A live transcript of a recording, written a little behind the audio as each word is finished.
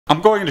I'm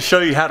going to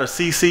show you how to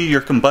CC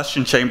your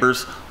combustion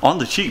chambers on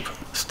the cheap.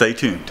 Stay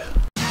tuned.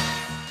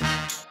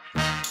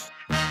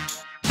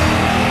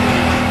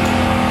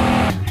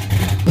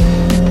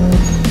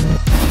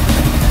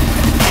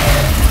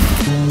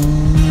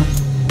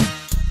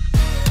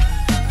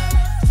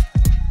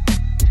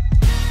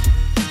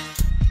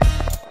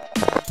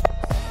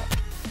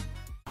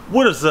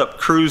 What is up,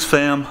 Cruise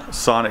fam,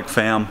 Sonic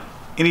fam,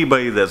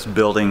 anybody that's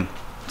building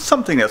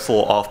something that's a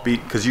little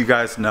offbeat, because you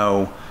guys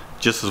know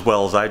just as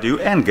well as I do,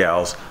 and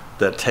gals,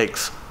 that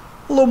takes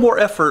a little more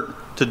effort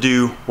to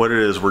do what it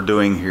is we're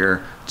doing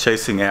here,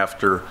 chasing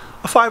after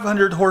a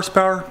 500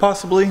 horsepower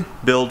possibly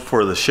build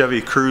for the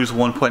Chevy Cruze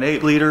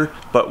 1.8 liter.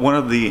 But one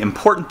of the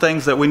important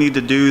things that we need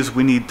to do is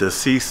we need to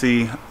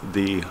CC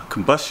the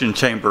combustion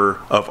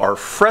chamber of our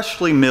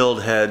freshly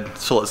milled head.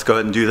 So let's go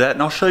ahead and do that,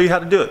 and I'll show you how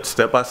to do it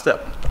step by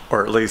step,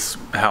 or at least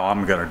how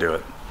I'm gonna do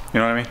it. You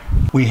know what I mean?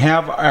 We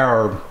have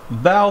our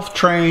valve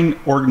train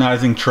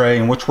organizing tray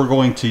in which we're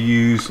going to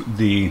use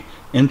the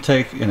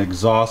intake and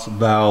exhaust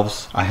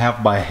valves. I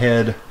have my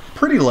head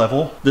pretty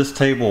level. This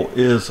table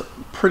is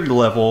pretty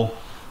level,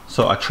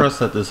 so I trust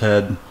that this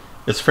head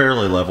is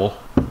fairly level.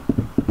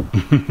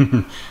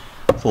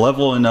 It's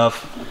level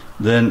enough.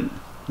 Then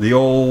the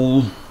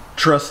old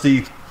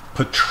trusty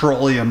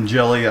petroleum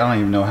jelly, I don't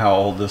even know how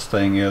old this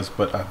thing is,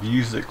 but I've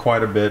used it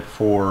quite a bit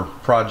for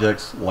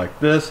projects like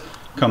this.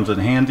 Comes in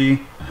handy.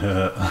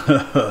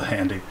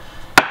 Handy.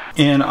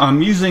 And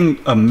I'm using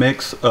a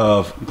mix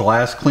of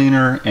glass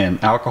cleaner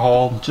and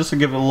alcohol just to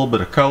give it a little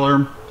bit of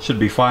color. Should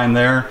be fine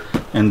there.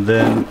 And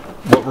then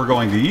what we're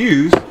going to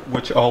use,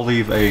 which I'll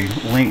leave a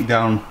link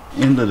down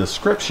in the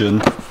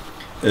description,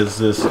 is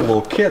this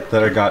little kit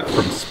that I got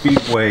from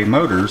Speedway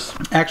Motors.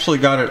 Actually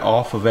got it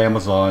off of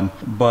Amazon,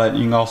 but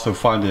you can also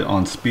find it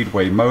on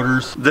Speedway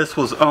Motors. This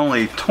was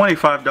only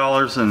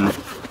 $25, and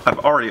I've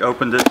already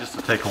opened it just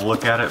to take a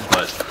look at it,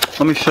 but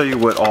let me show you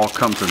what all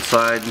comes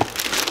inside.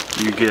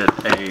 You get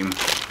a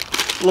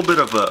little bit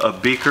of a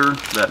beaker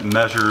that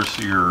measures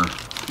your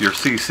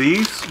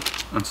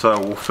CCs, and so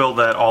we'll fill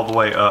that all the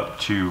way up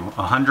to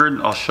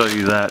 100. I'll show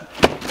you that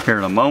here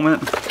in a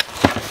moment.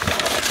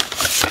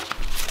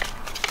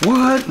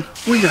 What?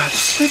 We got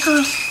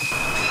stickers?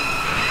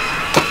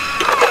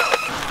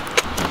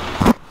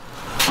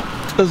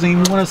 Doesn't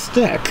even want to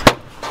stick.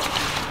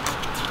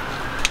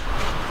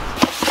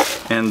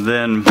 And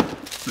then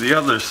the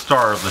other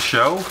star of the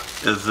show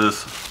is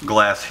this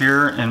glass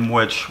here, in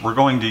which we're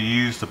going to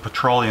use the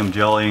petroleum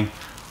jelly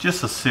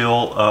just to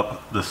seal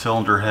up the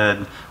cylinder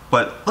head.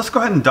 But let's go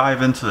ahead and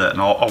dive into that,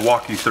 and I'll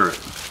walk you through it.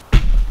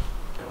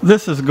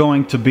 This is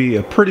going to be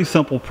a pretty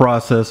simple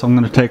process. I'm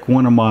going to take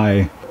one of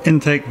my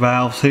intake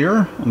valves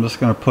here. I'm just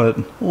going to put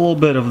a little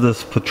bit of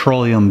this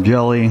petroleum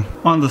jelly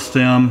on the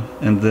stem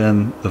and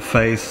then the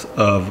face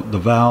of the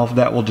valve.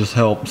 That will just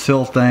help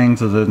seal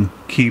things and then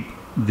keep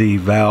the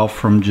valve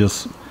from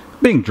just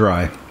being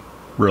dry,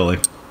 really.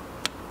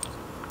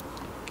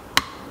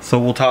 So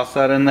we'll toss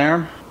that in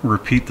there.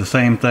 Repeat the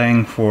same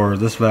thing for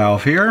this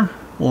valve here. A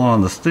little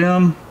on the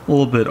stem, a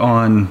little bit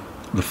on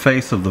the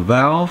face of the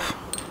valve.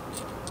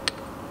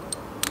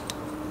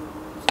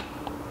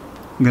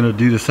 I'm going to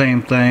do the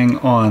same thing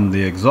on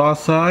the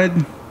exhaust side.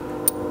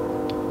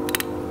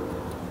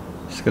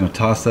 Just going to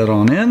toss that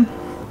on in.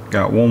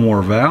 Got one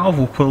more valve.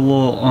 We'll put a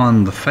little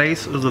on the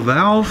face of the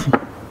valve, a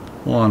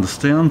little on the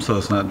stem so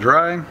it's not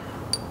dry.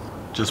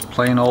 Just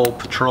plain old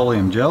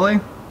petroleum jelly.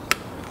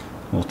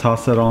 We'll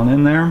toss that on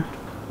in there.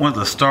 One of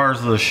the stars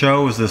of the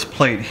show is this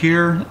plate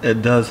here.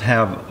 It does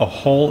have a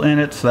hole in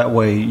it, so that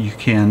way you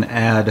can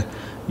add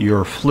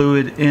your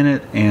fluid in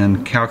it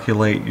and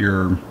calculate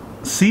your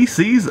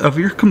CCs of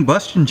your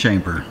combustion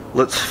chamber.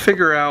 Let's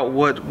figure out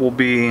what will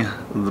be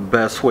the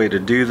best way to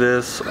do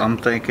this. I'm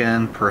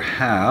thinking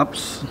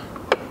perhaps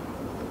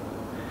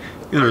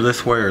either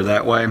this way or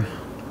that way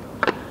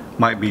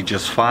might be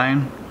just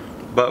fine.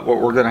 But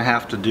what we're going to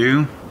have to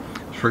do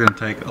is we're going to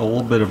take a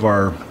little bit of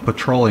our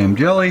petroleum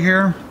jelly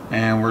here,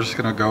 and we're just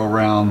going to go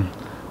around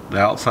the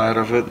outside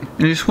of it. And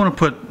you just want to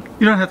put,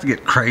 you don't have to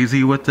get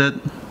crazy with it,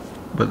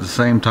 but at the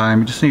same time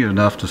you just need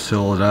enough to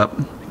seal it up.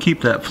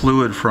 Keep that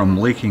fluid from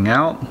leaking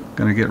out.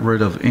 Going to get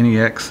rid of any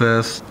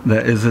excess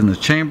that is in the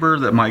chamber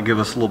that might give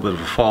us a little bit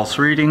of a false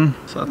reading.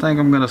 So I think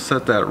I'm going to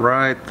set that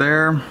right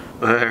there.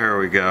 There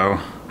we go.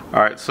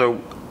 Alright, so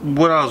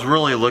what I was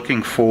really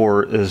looking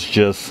for is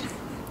just,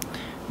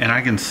 and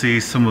I can see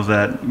some of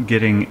that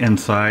getting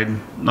inside,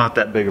 not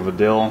that big of a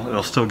deal.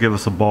 It'll still give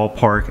us a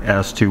ballpark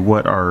as to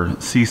what our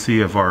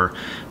CC of our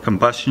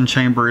combustion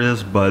chamber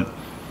is, but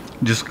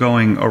just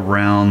going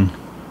around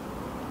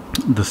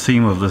the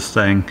seam of this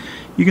thing,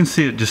 you can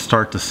see it just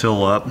start to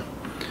seal up.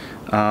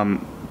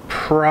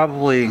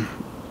 Probably,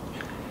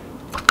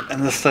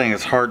 and this thing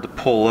is hard to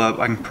pull up,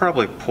 I can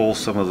probably pull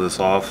some of this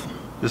off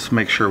just to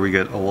make sure we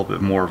get a little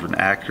bit more of an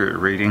accurate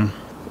reading.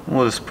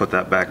 We'll just put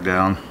that back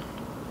down.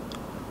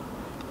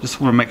 Just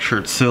want to make sure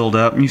it's sealed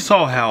up. And you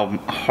saw how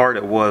hard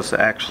it was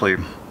to actually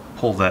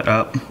pull that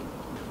up.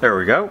 There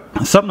we go.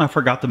 Something I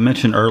forgot to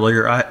mention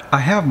earlier, I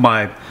have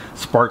my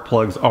spark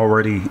plugs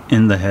already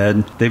in the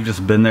head. They've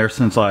just been there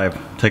since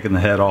I've taken the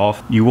head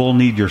off. You will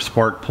need your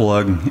spark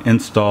plug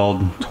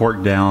installed,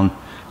 torqued down,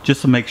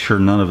 just to make sure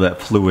none of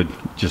that fluid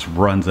just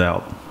runs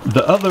out.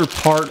 The other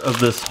part of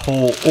this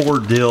whole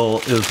ordeal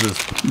is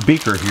this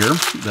beaker here.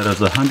 That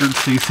is a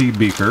 100cc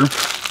beaker.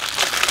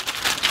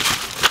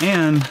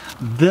 And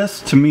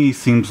this to me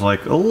seems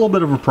like a little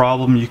bit of a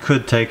problem. You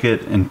could take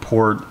it and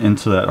pour it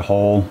into that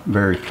hole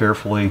very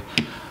carefully.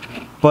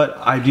 But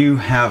I do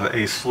have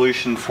a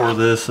solution for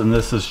this, and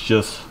this is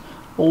just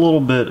a little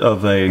bit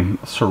of a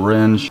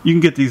syringe. You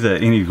can get these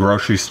at any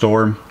grocery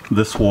store.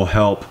 This will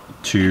help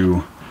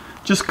to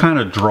just kind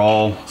of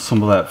draw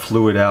some of that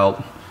fluid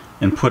out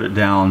and put it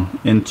down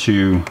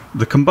into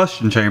the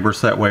combustion chamber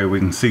so that way we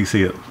can see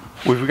it.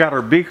 We've got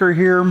our beaker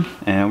here,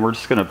 and we're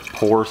just going to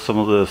pour some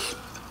of this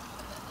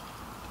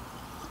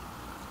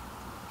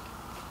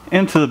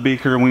into the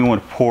beaker, and we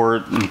want to pour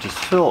it and just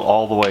fill it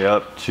all the way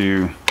up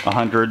to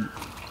 100.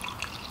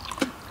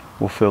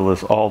 We'll fill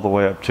this all the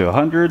way up to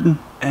 100, and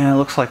it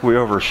looks like we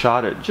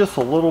overshot it just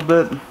a little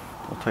bit.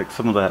 We'll take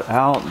some of that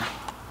out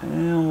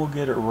and we'll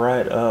get it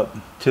right up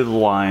to the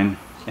line.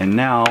 And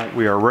now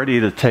we are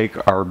ready to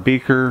take our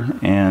beaker,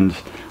 and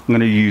I'm going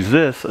to use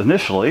this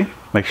initially,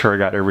 make sure I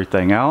got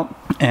everything out,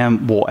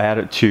 and we'll add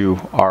it to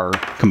our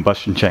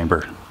combustion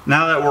chamber.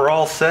 Now that we're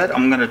all set,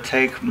 I'm going to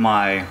take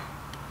my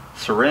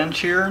syringe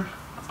here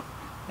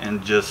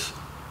and just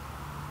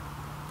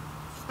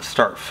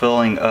start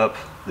filling up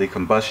the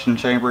combustion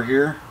chamber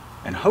here,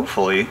 and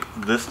hopefully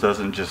this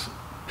doesn't just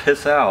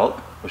piss out,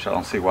 which I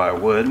don't see why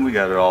it would. We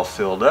got it all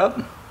sealed up,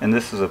 and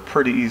this is a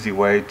pretty easy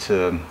way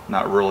to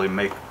not really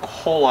make a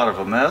whole lot of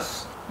a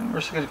mess. And we're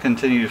just going to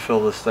continue to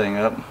fill this thing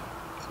up.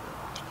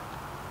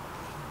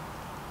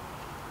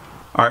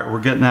 Alright,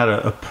 we're getting at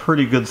a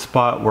pretty good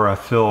spot where I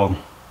feel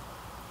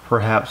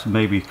perhaps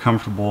maybe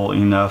comfortable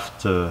enough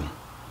to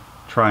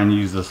try and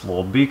use this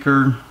little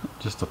beaker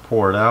just to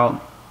pour it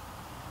out.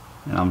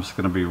 And I'm just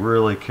going to be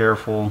really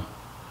careful,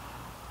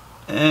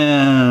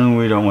 and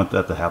we don't want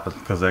that to happen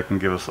because that can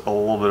give us a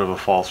little bit of a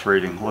false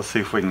reading. Let's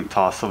see if we can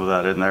toss some of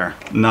that in there.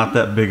 Not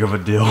that big of a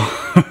deal.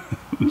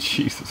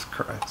 Jesus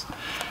Christ.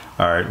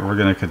 Alright, we're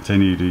going to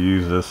continue to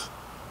use this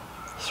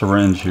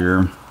syringe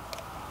here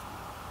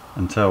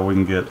until we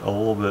can get a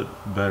little bit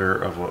better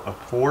of a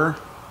pour.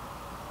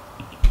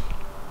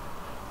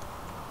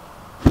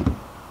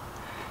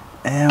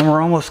 And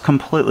we're almost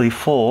completely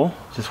full.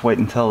 Just wait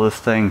until this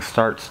thing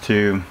starts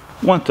to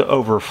want to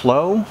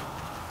overflow.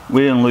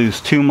 We didn't lose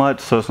too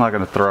much, so it's not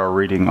going to throw our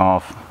reading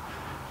off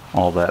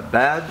all that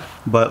bad.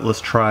 But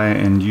let's try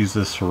and use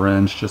this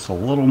syringe just a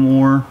little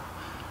more.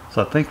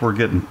 So I think we're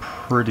getting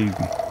pretty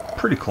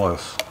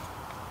close.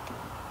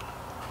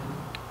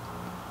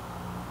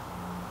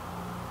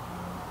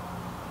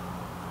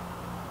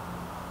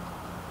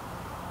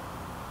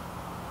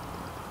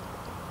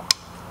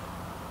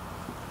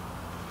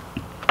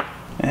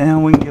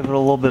 And we can give it a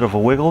little bit of a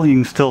wiggle. You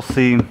can still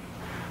see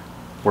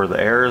where the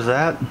air is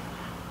at.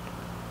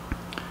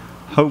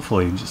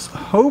 Hopefully, just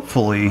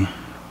hopefully,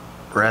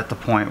 we're at the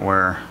point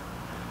where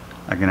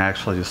I can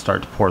actually just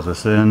start to pour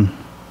this in.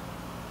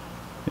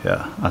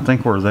 Yeah, I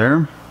think we're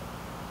there.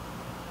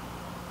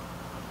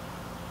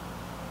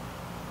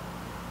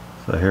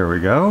 So here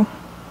we go.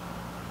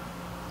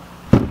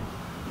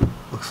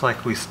 Looks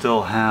like we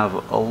still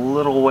have a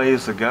little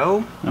ways to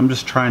go. I'm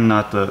just trying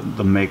not to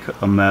make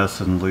a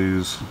mess and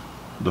lose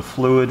the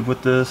fluid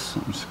with this.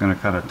 I'm just going to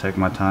kind of take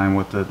my time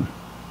with it.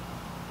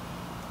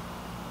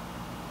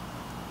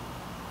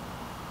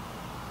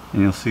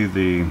 And you'll see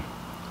the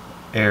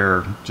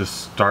air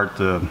just start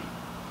to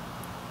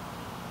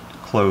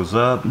close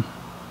up,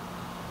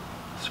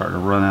 start to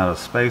run out of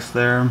space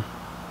there.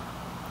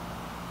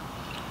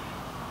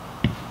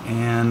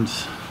 And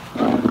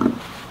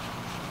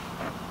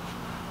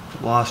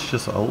lost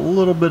just a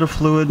little bit of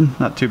fluid,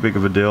 not too big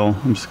of a deal.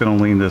 I'm just going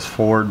to lean this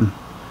forward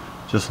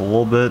just a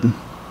little bit,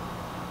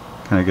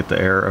 kind of get the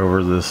air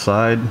over this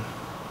side,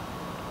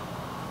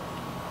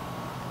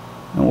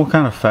 and we'll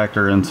kind of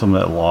factor in some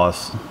of that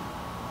loss.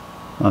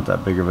 Not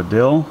that big of a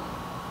deal.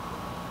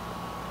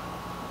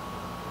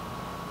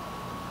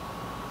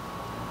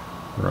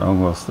 We're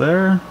almost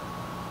there.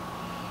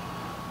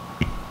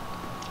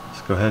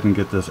 Let's go ahead and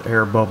get this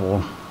air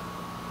bubble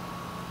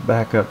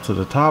back up to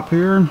the top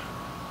here.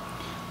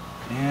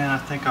 And I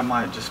think I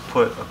might just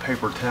put a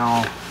paper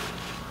towel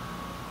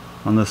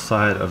on this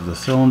side of the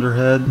cylinder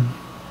head.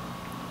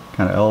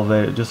 Kind of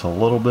elevate it just a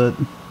little bit.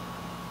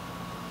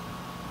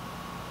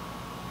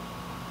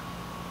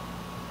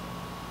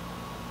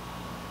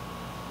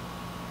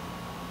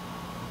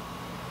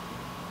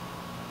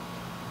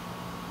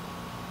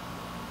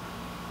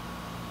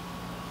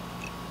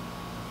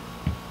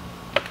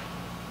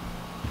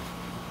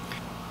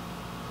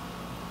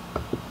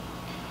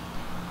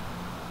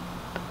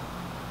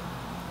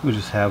 We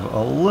just have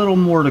a little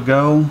more to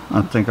go.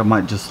 I think I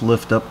might just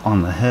lift up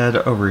on the head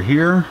over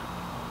here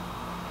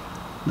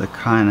to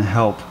kind of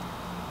help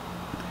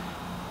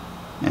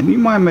And you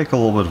might make a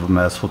little bit of a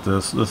mess with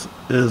this. This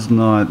is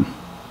not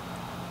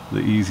the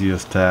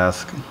easiest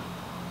task.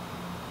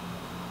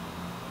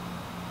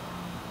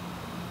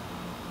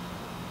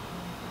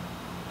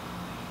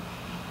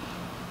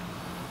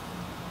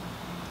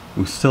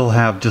 We still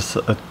have just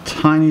a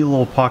tiny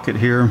little pocket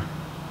here,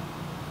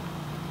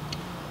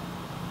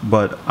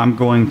 but I'm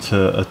going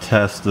to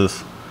attest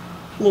this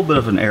little bit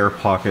of an air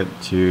pocket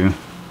to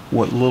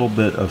what little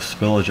bit of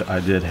spillage I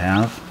did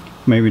have.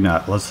 Maybe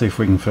not. Let's see if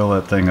we can fill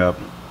that thing up.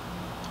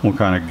 We'll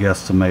kind of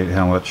guesstimate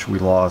how much we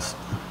lost.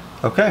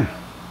 Okay,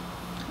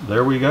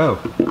 there we go.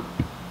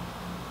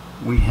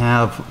 We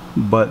have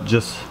but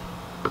just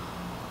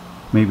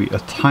maybe a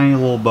tiny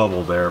little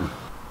bubble there.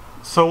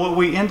 So what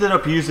we ended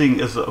up using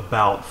is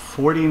about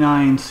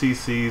 49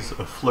 cc's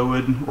of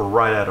fluid. We're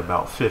right at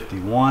about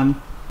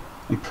 51.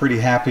 I'm pretty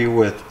happy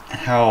with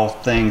how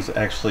things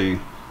actually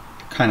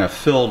kind of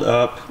filled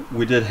up.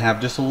 We did have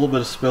just a little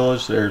bit of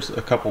spillage. There's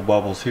a couple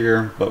bubbles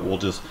here, but we'll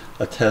just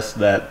attest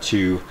that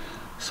to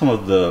some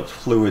of the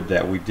fluid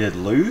that we did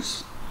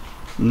lose.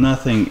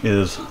 Nothing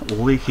is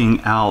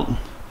leaking out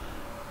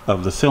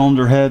of the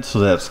cylinder head, so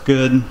that's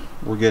good.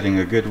 We're getting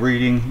a good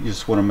reading. You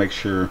just want to make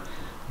sure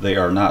they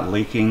are not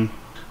leaking.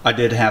 I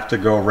did have to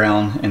go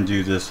around and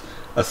do this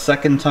a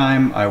second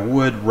time. I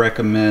would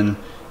recommend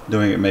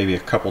doing it maybe a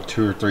couple,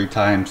 2 or 3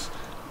 times,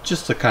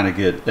 just to kind of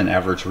get an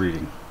average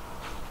reading.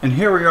 And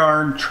here we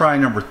are, try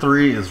number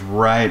 3 is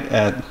right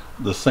at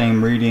the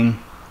same reading.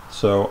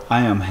 So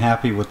I am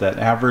happy with that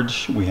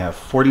average. We have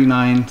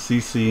 49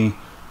 cc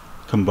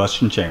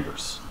combustion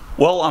chambers.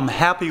 Well, I'm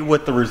happy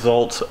with the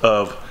results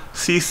of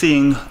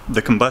CCing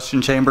the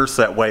combustion chambers.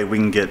 That way we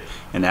can get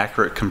an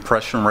accurate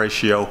compression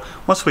ratio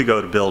once we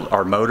go to build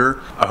our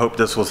motor. I hope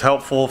this was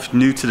helpful. If you're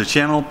new to the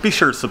channel, be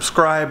sure to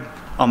subscribe.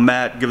 I'm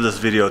Matt. Give this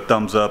video a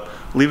thumbs up.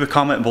 Leave a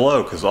comment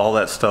below because all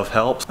that stuff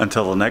helps.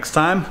 Until the next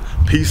time,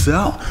 peace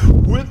out.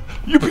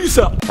 Peace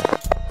out.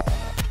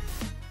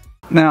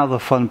 Now the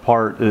fun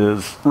part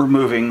is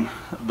removing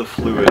the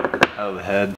fluid out of the head.